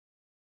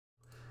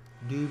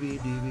Dooby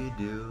dooby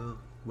doo.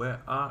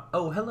 Where are.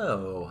 Oh,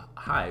 hello!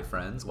 Hi,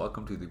 friends.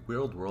 Welcome to the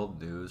Weird World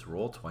News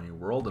Roll20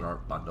 World and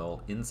Art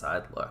Bundle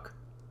Inside Look.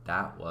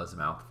 That was a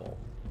mouthful.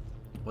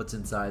 What's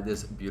inside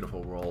this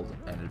beautiful world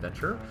and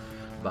adventure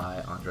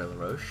by Andre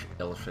LaRoche,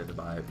 illustrated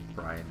by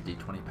Brian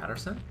D20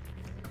 Patterson?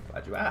 I'm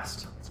glad you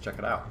asked. Let's check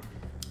it out.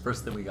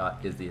 First thing we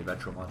got is the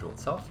adventure module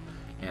itself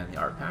and the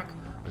art pack.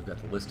 We've got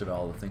the list of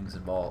all the things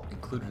involved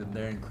included in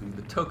there, including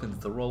the tokens,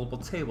 the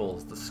rollable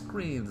tables, the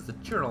screens, the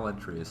journal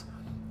entries,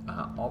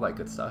 all that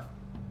good stuff.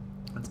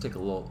 Let's take a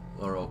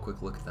real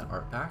quick look at that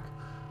art pack.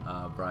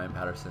 Brian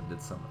Patterson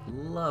did some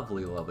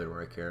lovely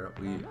work here.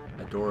 We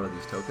adore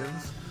these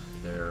tokens.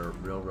 They're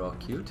real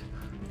cute,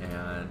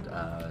 and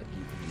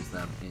you can use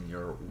them in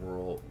your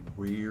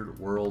Weird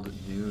World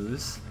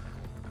News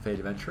Fate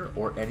Adventure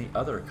or any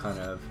other kind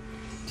of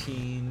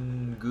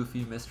teen,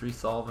 goofy, mystery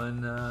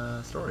solving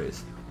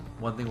stories.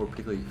 One thing we're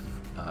particularly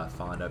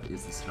fond of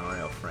is the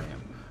scenario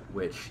frame,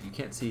 which you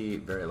can't see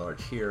very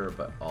large here,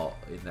 but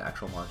in the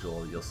actual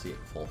module you'll see it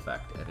in full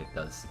effect, and it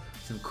does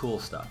some cool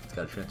stuff. It's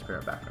got a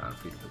transparent background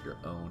for you to put your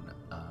own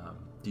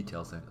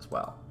details in as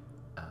well.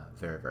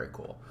 Very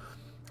cool.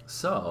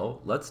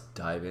 So let's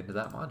dive into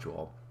that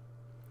module.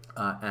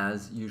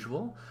 As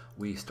usual,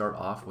 we start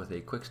off with a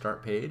quick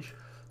start page.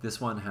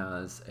 This one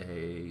has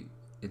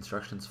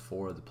instructions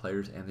for the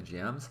players and the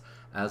GMs,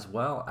 as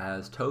well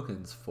as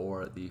tokens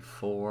for the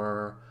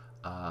 4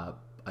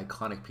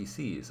 iconic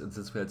PCs. And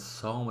since we had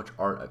so much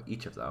art of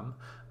each of them,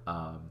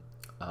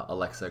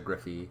 Alexa,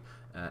 Griffey,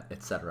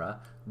 etc.,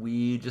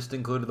 we just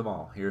included them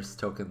all. Here's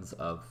tokens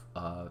of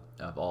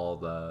all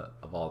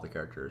the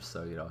characters.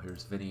 So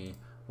here's Vinny.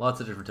 Lots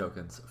of different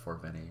tokens for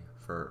Vinny,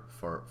 for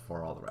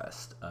all the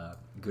rest.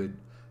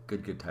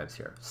 Good times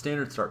here.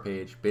 Standard start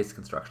page, basic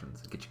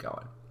instructions, get you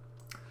going.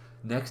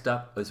 Next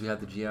up is we have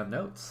the GM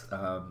notes.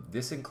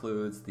 This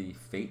includes the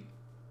Fate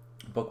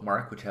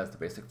bookmark, which has the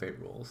basic Fate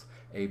rules,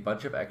 a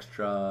bunch of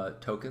extra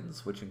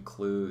tokens, which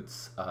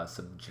includes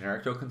some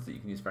generic tokens that you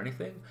can use for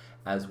anything,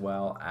 as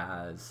well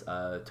as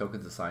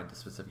tokens assigned to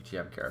specific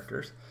GM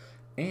characters.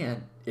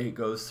 And it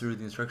goes through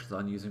the instructions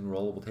on using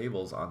rollable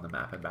tables on the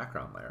map and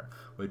background layer,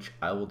 which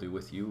I will do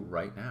with you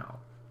right now.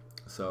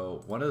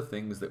 So one of the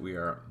things that we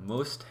are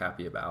most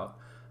happy about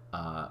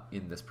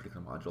in this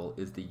particular module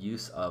is the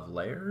use of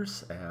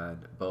layers, and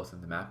both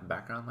in the map and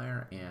background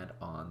layer and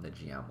on the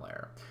GM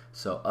layer.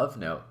 So of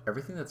note,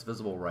 everything that's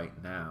visible right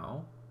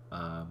now,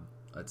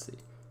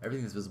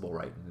 everything that's visible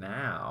right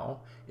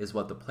now is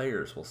what the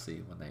players will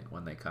see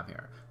when they come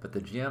here. But the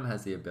GM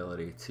has the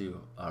ability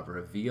to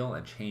reveal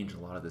and change a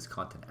lot of this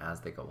content as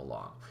they go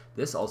along.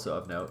 This also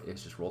of note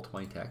is just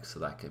Roll20 text, so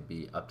that can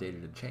be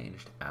updated and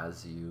changed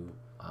as you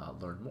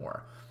learn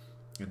more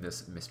in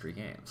this mystery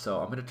game. So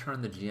I'm going to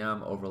turn the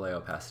GM overlay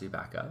opacity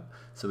back up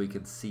so we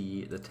can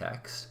see the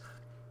text.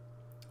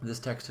 This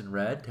text in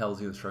red tells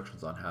you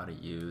instructions on how to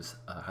use,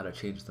 how to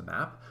change the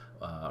map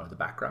or the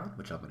background,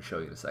 which I'm going to show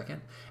you in a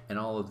second. And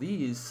all of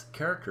these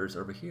characters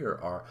over here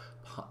are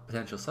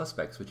potential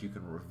suspects, which you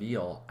can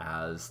reveal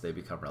as they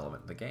become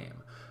relevant in the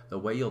game. The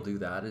way you'll do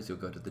that is you'll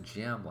go to the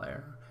GM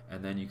layer,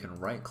 and then you can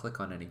right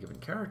click on any given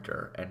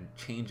character and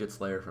change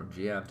its layer from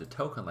GM to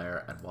token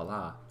layer, and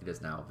voila, it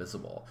is now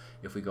visible.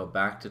 If we go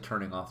back to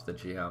turning off the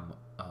GM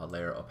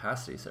layer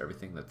opacity, so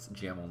everything that's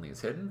GM only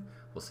is hidden,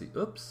 we'll see,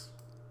 oops,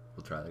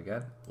 we'll try that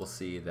again. We'll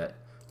see that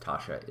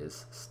Tasha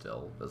is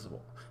still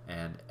visible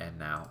and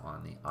now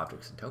on the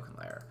objects and token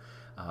layer.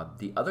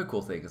 The other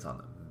cool thing is on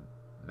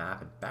the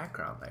map and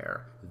background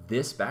layer,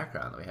 this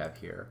background that we have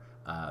here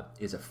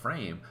is a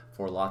frame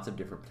for lots of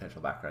different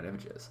potential background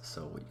images.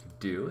 So what you can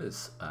do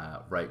is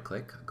right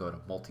click, go to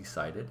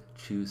multi-sided,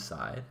 choose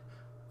side.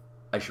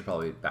 I should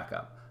probably back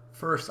up.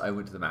 First I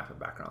went to the map and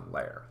background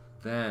layer.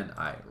 Then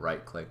I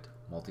right clicked,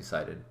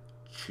 multi-sided,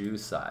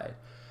 choose side.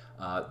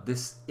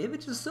 This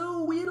image is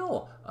so weird,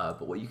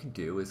 but what you can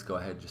do is go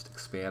ahead and just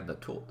expand the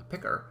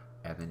picker,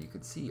 and then you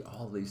can see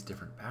all these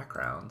different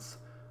backgrounds,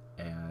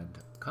 and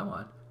come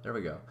on, there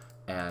we go,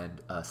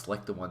 and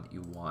select the one that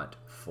you want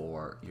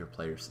for your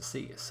players to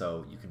see.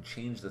 So you can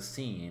change the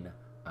scene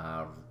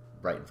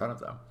right in front of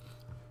them.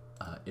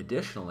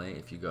 Additionally,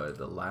 if you go to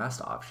the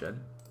last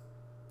option,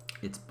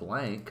 it's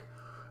blank,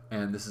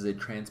 and this is a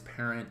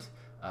transparent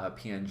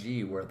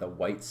PNG where the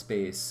white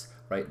space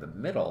right in the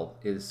middle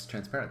is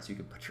transparent, so you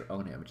can put your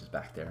own images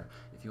back there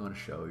if you want to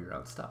show your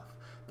own stuff.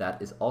 That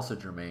is also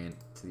germane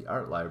to the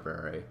art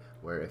library,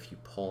 where if you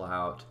pull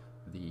out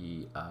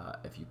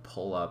if you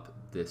pull up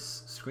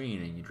this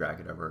screen and you drag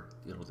it over,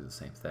 it'll do the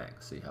same thing.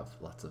 So you have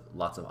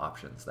lots of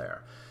options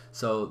there.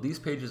 So these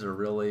pages are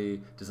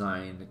really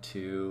designed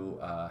to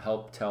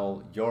help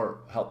tell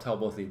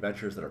both the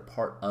adventures that are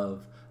part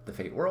of the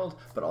Fate world,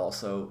 but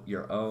also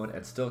your own,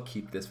 and still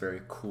keep this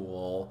very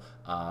cool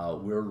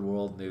Weird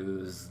World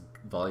News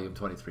Volume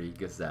 23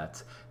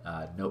 Gazette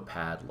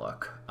notepad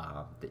look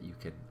that you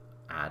can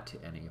add to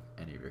any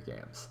of your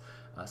games.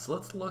 So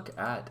let's look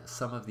at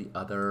some of the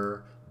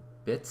other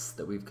bits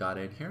that we've got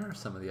in here.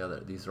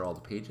 These are all the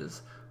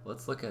pages.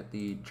 Let's look at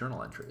the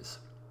journal entries.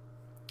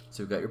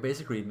 So you've got your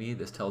basic README.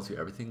 This tells you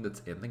everything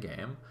that's in the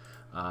game.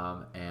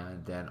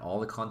 And then all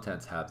the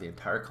contents have the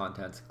entire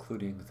contents,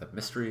 including the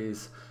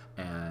mysteries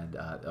and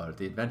or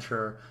the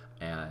adventure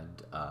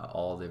and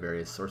all the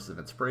various sources of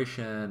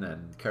inspiration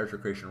and character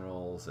creation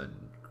rules and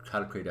how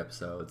to create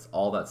episodes.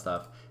 All that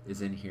stuff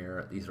is in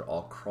here. These are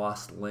all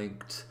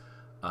cross-linked.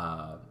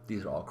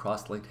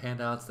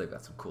 Handouts. They've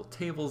got some cool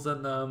tables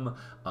in them.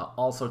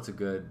 All sorts of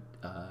good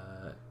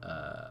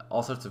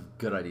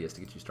ideas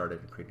to get you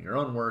started in creating your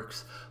own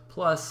works.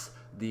 Plus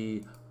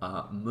the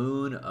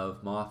Moon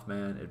of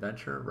Mothman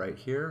adventure right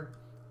here,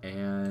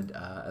 and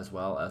as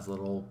well as a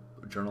little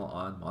journal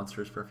on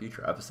monsters for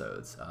future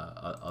episodes,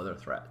 other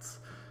threats.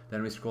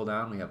 Then we scroll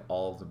down, we have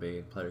all of the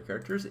main player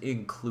characters,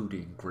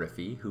 including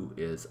Griffey, who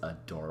is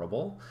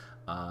adorable.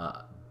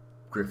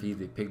 Griffey,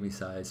 the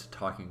pygmy-sized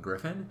talking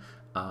griffin.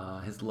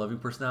 His loving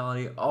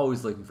personality,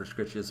 always looking for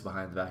scritches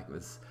behind the back of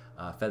his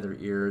feathery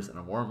ears and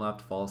a warm lap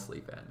to fall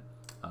asleep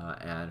in.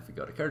 And if we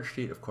go to character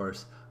sheet, of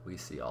course, we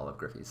see all of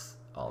Griffey's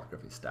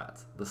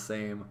stats. The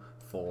same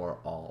for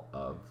all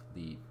of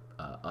the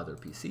other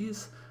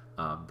PCs.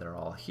 They're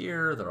all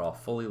here. They're all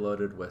fully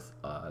loaded with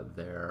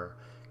their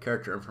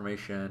character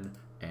information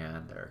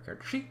and their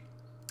character sheet.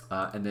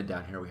 And then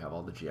down here we have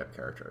all the GM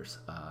characters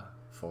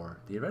for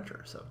the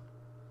adventure. So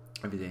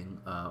everything,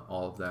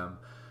 all of them,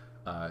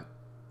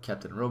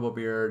 Captain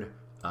Robobeard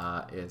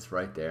is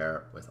right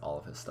there with all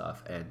of his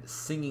stuff. And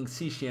singing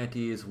sea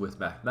shanties with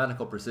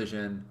mathematical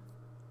precision,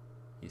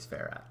 he's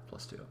fair at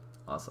 +2.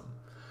 Awesome.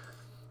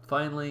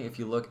 Finally, if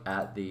you look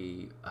at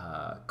the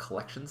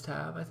collections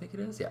tab, I think it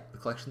is, yeah, the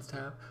collections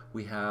tab,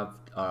 we have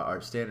our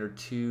standard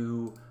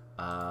 2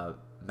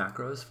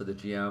 macros for the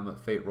GM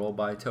Fate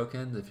Roll-By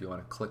tokens if you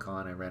want to click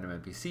on a random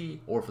NPC,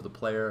 or for the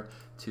player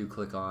to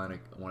click on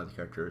one of the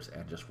characters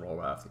and just roll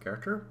off the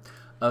character.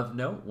 Of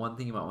note, one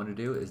thing you might want to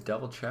do is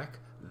double check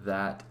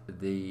that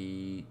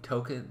the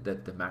token,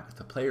 that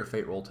the player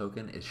Fate Roll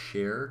token is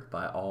shared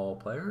by all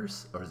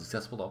players, or is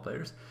accessible to all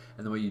players.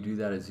 And the way you do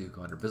that is you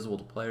go under visible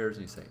to players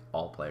and you say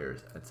all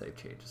players and save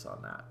changes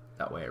on that.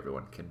 That way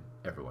everyone can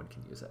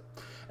use it.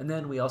 And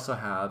then we also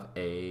have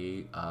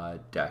a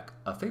deck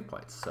of fate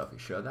points. So if you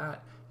show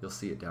that, you'll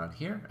see it down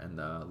here in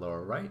the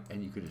lower right,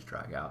 and you can just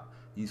drag out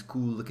these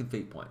cool looking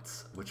fate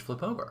points, which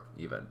flip over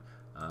even.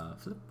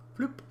 Flip,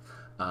 flip.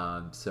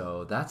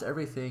 So that's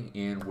everything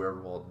in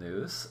Weird World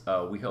News.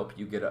 We hope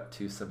you get up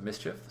to some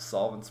mischief,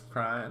 solving some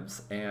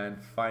crimes,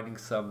 and finding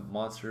some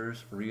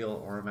monsters,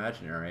 real or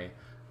imaginary,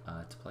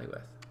 to play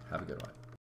with. Have a good one.